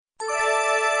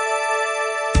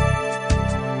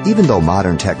Even though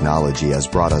modern technology has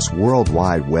brought us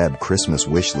worldwide web Christmas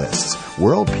wish lists,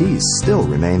 world peace still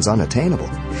remains unattainable.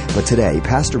 But today,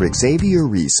 Pastor Xavier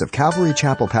Reese of Calvary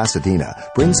Chapel, Pasadena,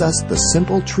 brings us the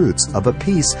simple truths of a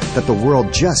peace that the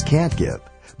world just can't give.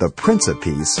 The Prince of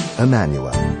Peace,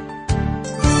 Emmanuel.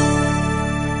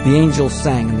 The angels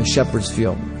sang in the shepherd's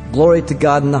field, "Glory to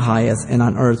God in the highest, and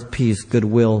on earth peace,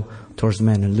 goodwill towards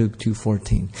men," in Luke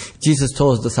 2:14. Jesus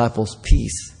told his disciples,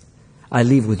 "Peace I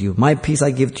leave with you. My peace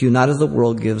I give to you, not as the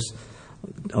world gives,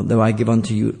 that I give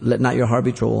unto you. Let not your heart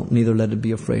be troubled, neither let it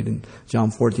be afraid," in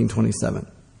John 14:27.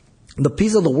 The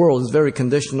peace of the world is very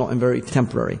conditional and very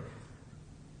temporary.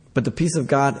 But the peace of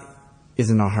God is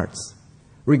in our hearts.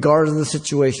 Regardless of the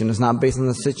situation, it's not based on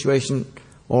the situation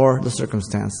or the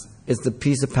circumstance. It's the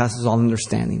peace that passes all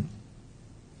understanding.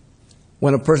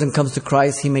 When a person comes to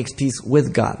Christ, he makes peace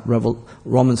with God.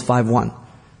 Romans 5:1.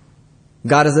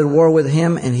 God is at war with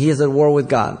him, and he is at war with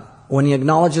God. When he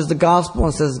acknowledges the gospel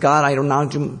and says, "God, I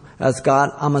acknowledge you as God.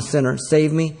 I'm a sinner.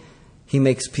 Save me," he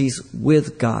makes peace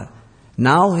with God.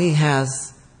 Now he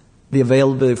has the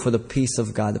availability for the peace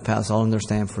of God that passes all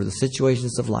understanding for the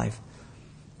situations of life.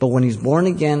 But when he's born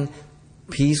again,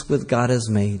 peace with God is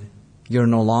made. You're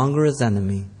no longer his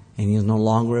enemy, and he is no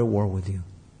longer at war with you.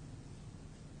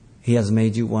 He has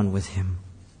made you one with him.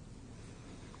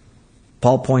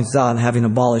 Paul points out, having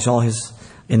abolished all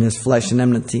in his flesh and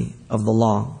enmity of the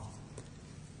law,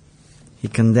 he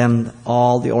condemned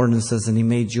all the ordinances, and he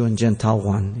made Jew and Gentile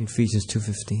one, Ephesians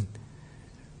 2:15.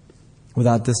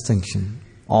 Without distinction,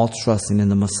 all trusting in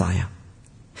the Messiah.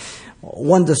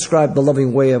 One described the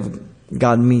loving way of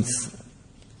God meets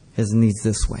his needs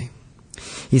this way.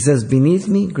 He says, "Beneath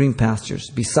me, green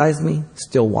pastures. Beside me,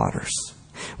 still waters.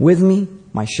 With me,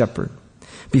 my shepherd.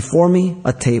 Before me,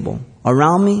 a table.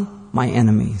 Around me, my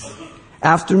enemies.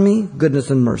 After me, goodness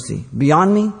and mercy.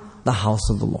 Beyond me, the house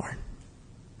of the Lord."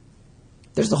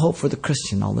 There's a hope for the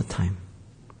Christian all the time.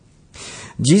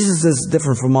 Jesus is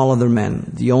different from all other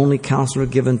men, the only counselor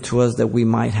given to us that we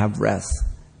might have rest.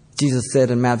 Jesus said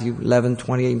in Matthew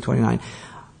 11:28 and 29,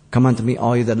 "Come unto me,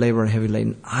 all you that labor and heavy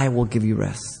laden, I will give you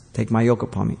rest. Take my yoke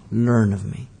upon me. Learn of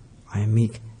me. I am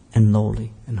meek and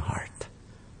lowly in heart."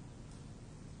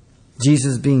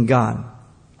 Jesus, being God,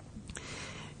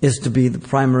 is to be the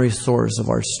primary source of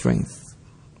our strength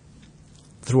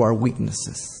through our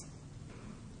weaknesses.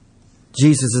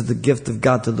 Jesus is the gift of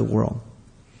God to the world,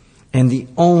 and the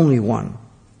only one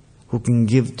who can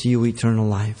give to you eternal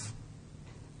life.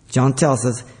 John tells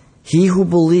us, "He who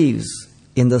believes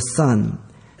in the Son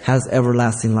has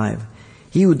everlasting life.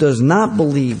 He who does not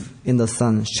believe in the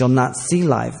Son shall not see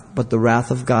life, but the wrath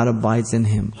of God abides in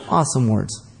him." Awesome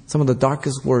words. Some of the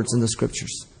darkest words in the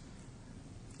Scriptures.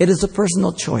 It is a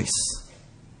personal choice.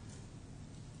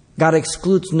 God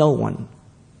excludes no one.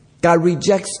 God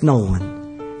rejects no one.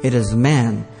 It is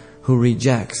man who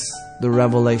rejects the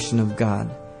revelation of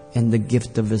God and the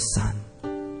gift of his Son.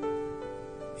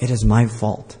 It is my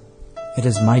fault. It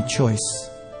is my choice,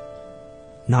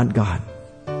 not God.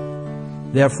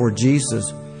 Therefore,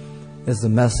 Jesus is the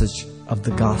message of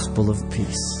the gospel of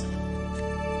peace.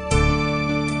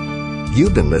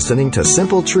 You've been listening to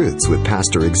Simple Truths with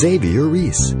Pastor Xavier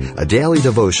Reese, a daily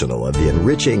devotional of the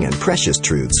enriching and precious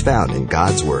truths found in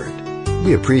God's Word.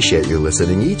 We appreciate you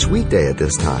listening each weekday at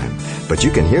this time, but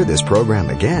you can hear this program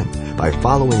again by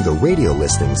following the radio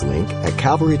listings link at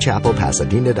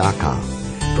CalvaryChapelPasadena.com.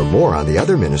 For more on the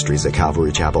other ministries at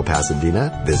Calvary Chapel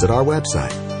Pasadena, visit our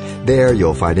website. There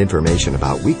you'll find information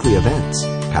about weekly events,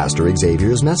 Pastor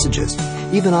Xavier's messages,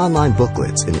 even online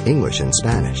booklets in English and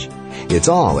Spanish. It's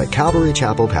all at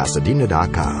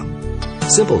CalvaryChapelPasadena.com.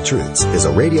 Simple Truths is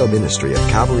a radio ministry of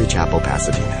Calvary Chapel,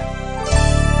 Pasadena.